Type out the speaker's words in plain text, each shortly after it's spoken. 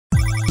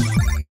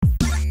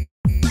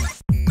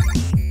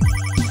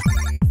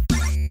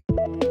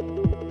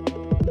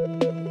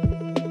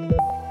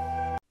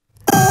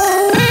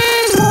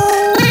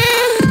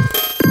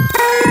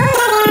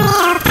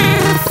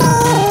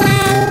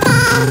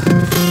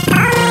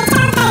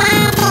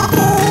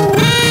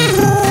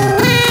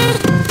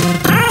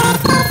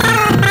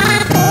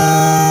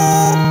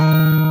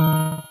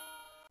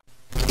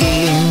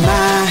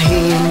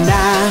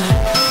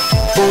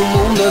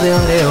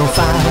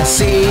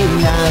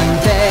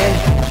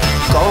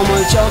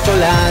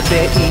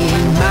chocolate,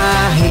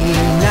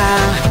 imagina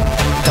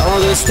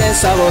todo este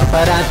sabor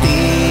para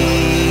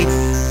ti.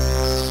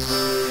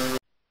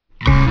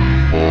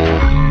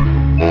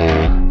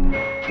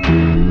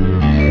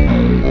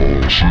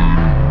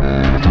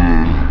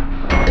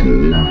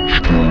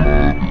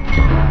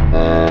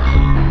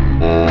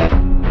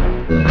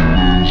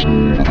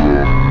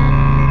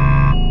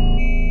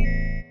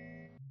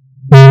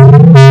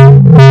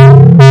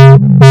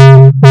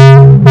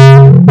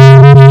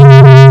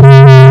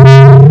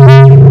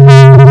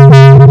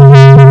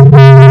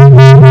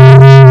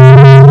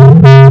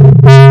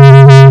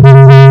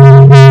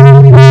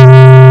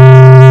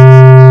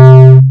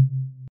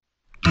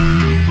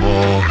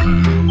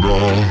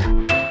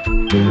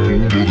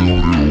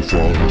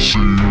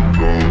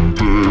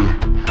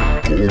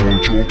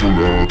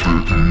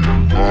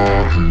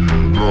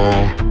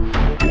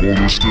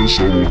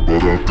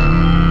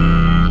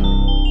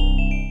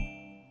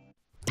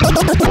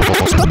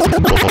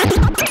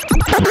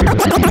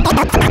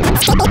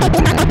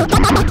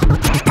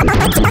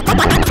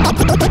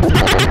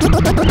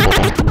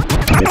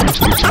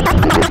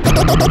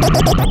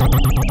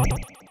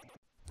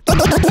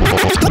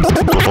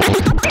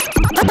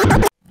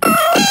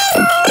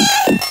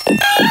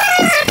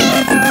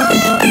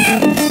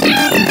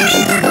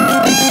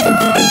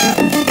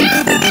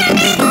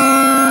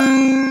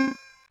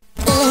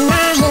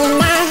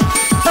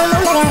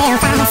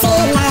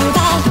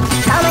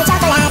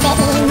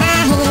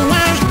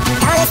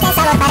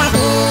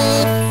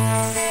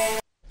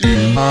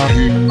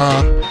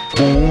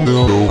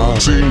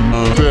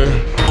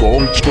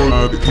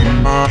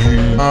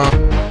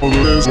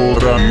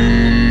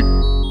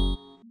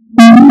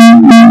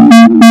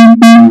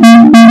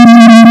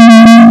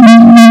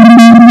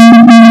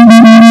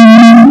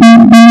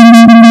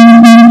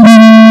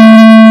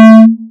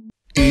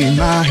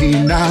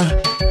 Imagina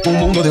un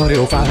mundo de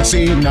Oreo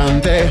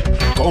fascinante,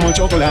 como el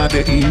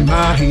chocolate,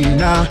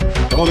 imagina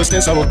todo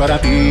este sabor para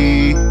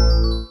ti.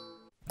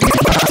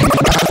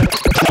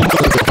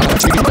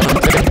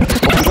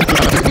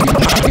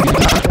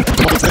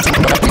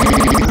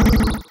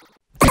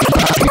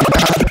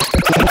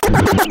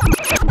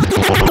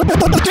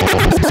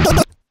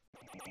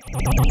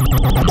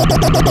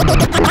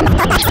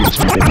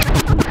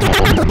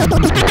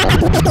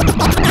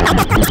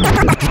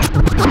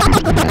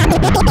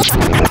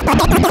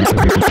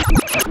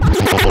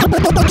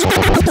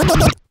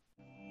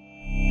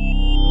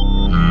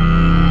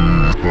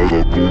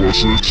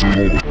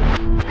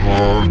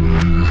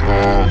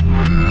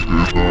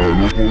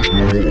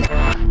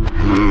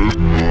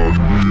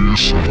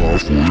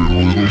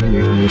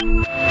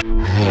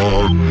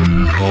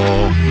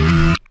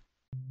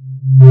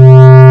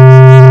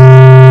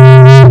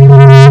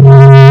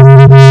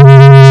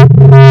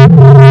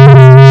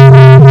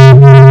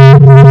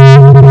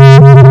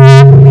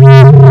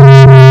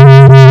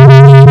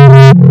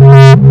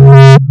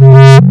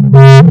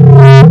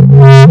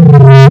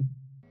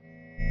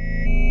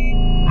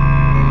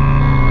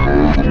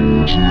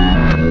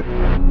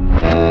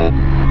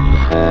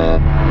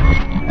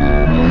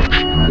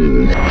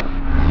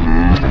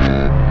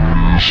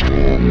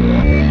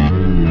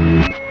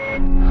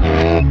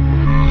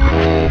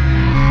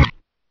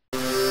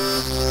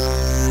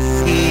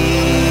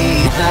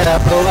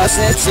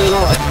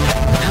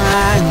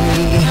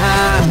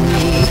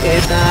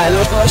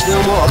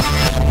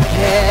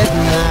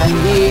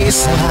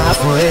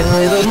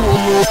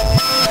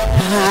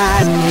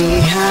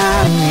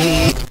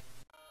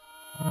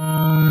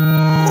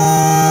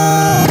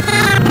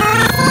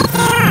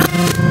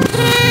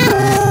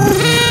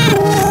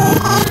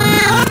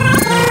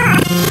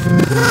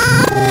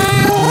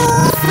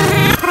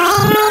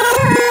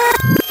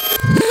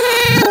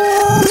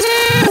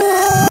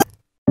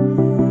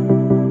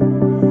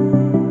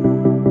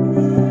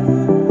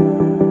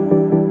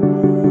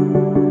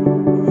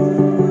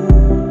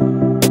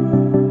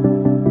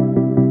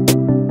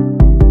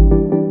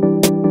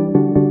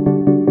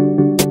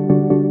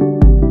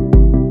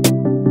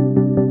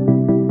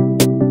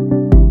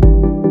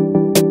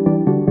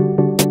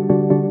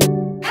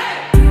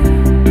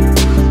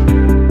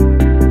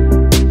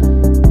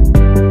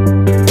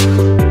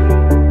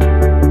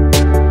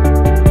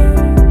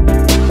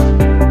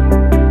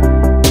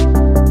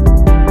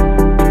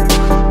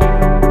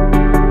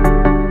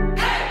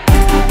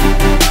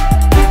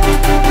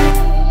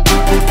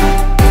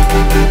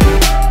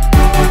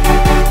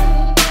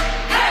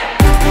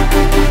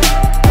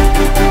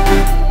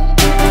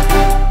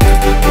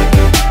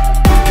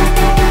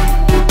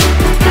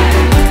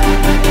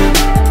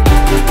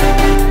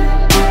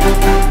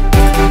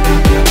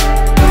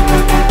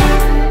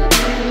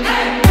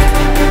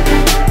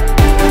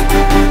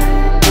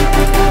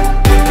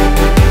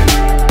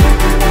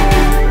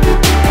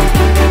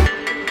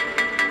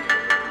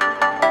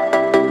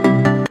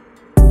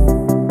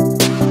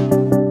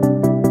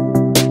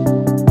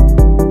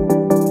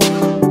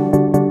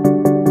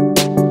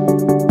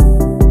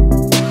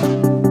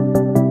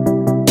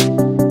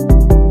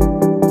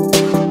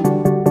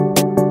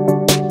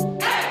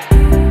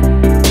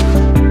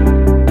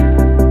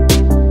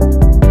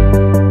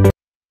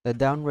 The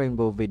down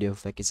rainbow video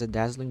effect is a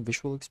dazzling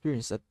visual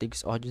experience that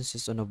takes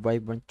audiences on a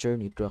vibrant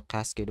journey through a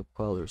cascade of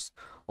colors,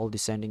 all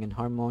descending in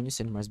harmonious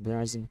and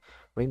mesmerizing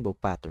rainbow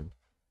pattern.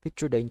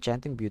 Picture the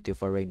enchanting beauty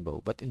of a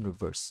rainbow, but in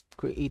reverse,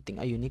 creating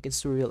a unique and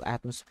surreal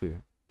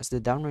atmosphere. As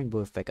the down rainbow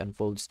effect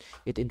unfolds,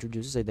 it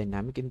introduces a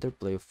dynamic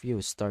interplay of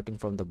hues starting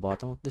from the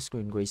bottom of the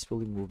screen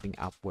gracefully moving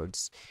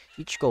upwards.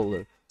 Each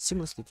color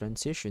seamlessly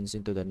transitions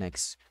into the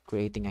next,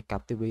 creating a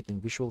captivating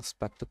visual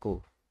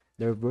spectacle.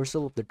 The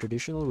reversal of the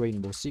traditional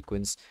rainbow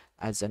sequence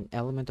adds an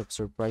element of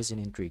surprise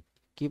and intrigue,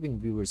 keeping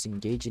viewers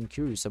engaged and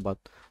curious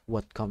about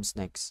what comes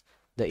next.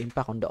 The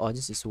impact on the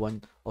audience is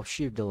one of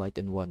sheer delight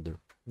and wonder.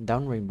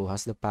 Down Rainbow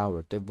has the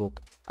power to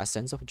evoke a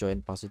sense of joy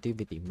and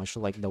positivity, much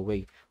like the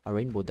way a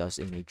rainbow does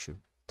in nature.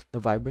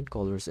 The vibrant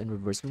colors and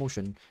reverse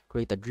motion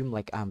create a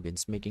dreamlike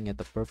ambience, making it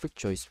a perfect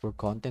choice for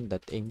content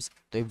that aims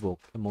to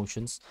evoke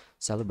emotions,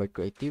 celebrate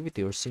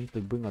creativity, or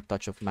simply bring a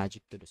touch of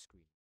magic to the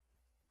screen.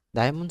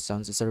 Diamond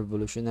Sounds is a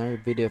revolutionary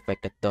video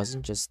effect that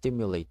doesn't just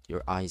stimulate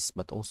your eyes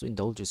but also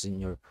indulges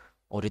in your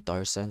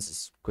auditory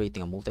senses,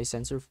 creating a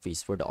multi-sensor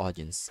feast for the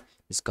audience.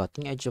 This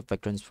cutting-edge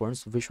effect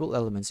transforms visual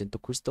elements into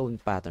crystalline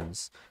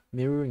patterns,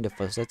 mirroring the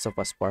facets of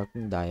a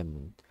sparkling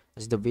diamond.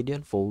 As the video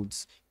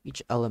unfolds,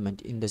 each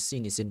element in the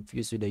scene is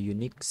infused with a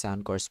unique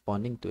sound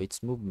corresponding to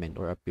its movement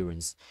or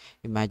appearance.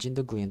 Imagine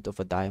the glint of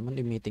a diamond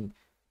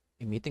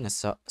emitting a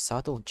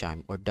subtle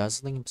chime or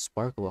dazzling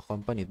sparkle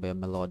accompanied by a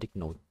melodic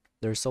note.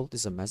 The result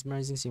is a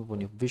mesmerizing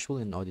symphony of visual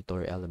and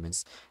auditory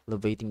elements,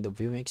 elevating the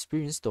viewing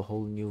experience to a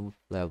whole new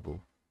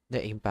level.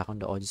 The impact on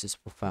the audience is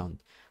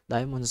profound.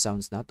 Diamond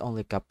Sounds not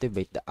only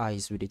captivate the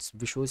eyes with its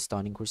visually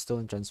stunning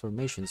crystalline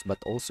transformations, but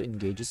also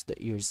engages the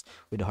ears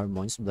with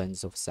harmonious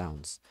blends of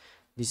sounds.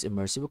 This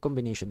immersive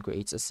combination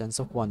creates a sense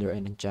of wonder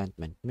and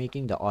enchantment,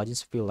 making the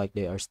audience feel like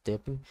they are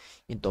stepping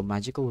into a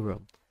magical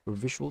world where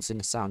visuals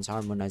and sounds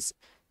harmonize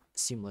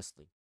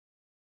seamlessly.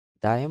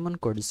 Diamond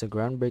Chord is a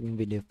groundbreaking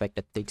video effect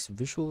that takes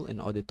visual and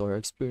auditory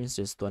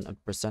experiences to an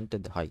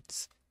unprecedented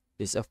heights.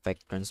 This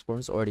effect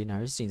transforms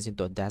ordinary scenes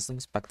into a dazzling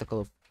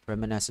spectacle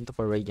reminiscent of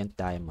a radiant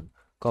diamond,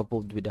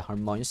 coupled with a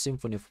harmonious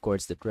symphony of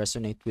chords that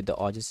resonate with the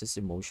audience's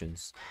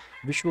emotions.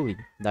 Visually,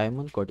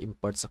 Diamond Chord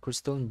imparts a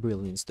crystalline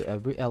brilliance to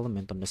every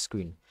element on the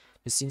screen.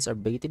 The scenes are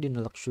bathed in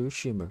a luxurious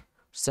shimmer,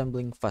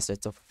 resembling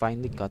facets of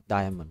finely cut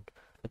diamond.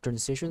 The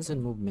transitions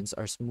and movements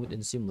are smooth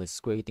and seamless,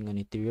 creating an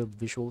ethereal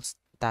visual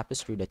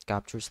tapestry that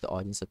captures the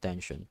audience's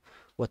attention.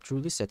 What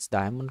truly sets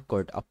Diamond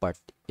Chord apart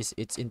is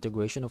its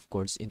integration of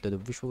chords into the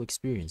visual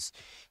experience.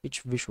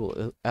 Each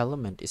visual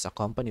element is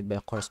accompanied by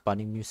a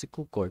corresponding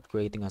musical chord,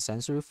 creating a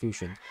sensory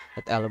fusion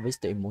that elevates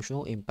the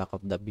emotional impact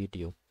of the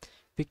video.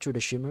 Picture the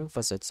shimmering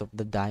facets of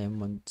the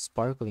diamond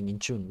sparkling in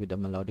tune with the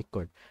melodic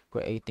chord,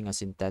 creating a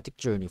synthetic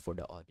journey for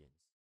the audience.